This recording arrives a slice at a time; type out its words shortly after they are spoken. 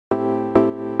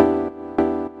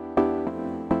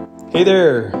Hey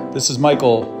there, this is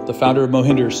Michael, the founder of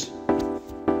Mohinders.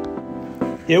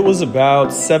 It was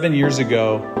about 7 years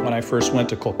ago when I first went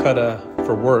to Kolkata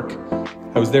for work.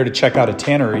 I was there to check out a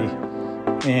tannery,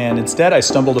 and instead I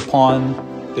stumbled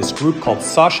upon this group called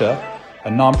Sasha, a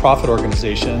nonprofit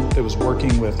organization that was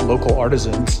working with local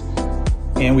artisans,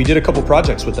 and we did a couple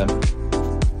projects with them.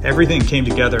 Everything came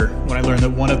together when I learned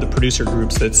that one of the producer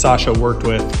groups that Sasha worked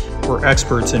with were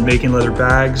experts in making leather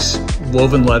bags,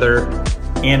 woven leather,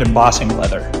 and embossing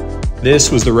leather.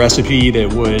 This was the recipe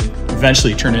that would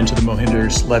eventually turn into the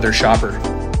Mohinders Leather Shopper.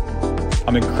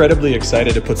 I'm incredibly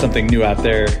excited to put something new out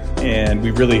there, and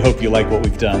we really hope you like what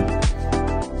we've done.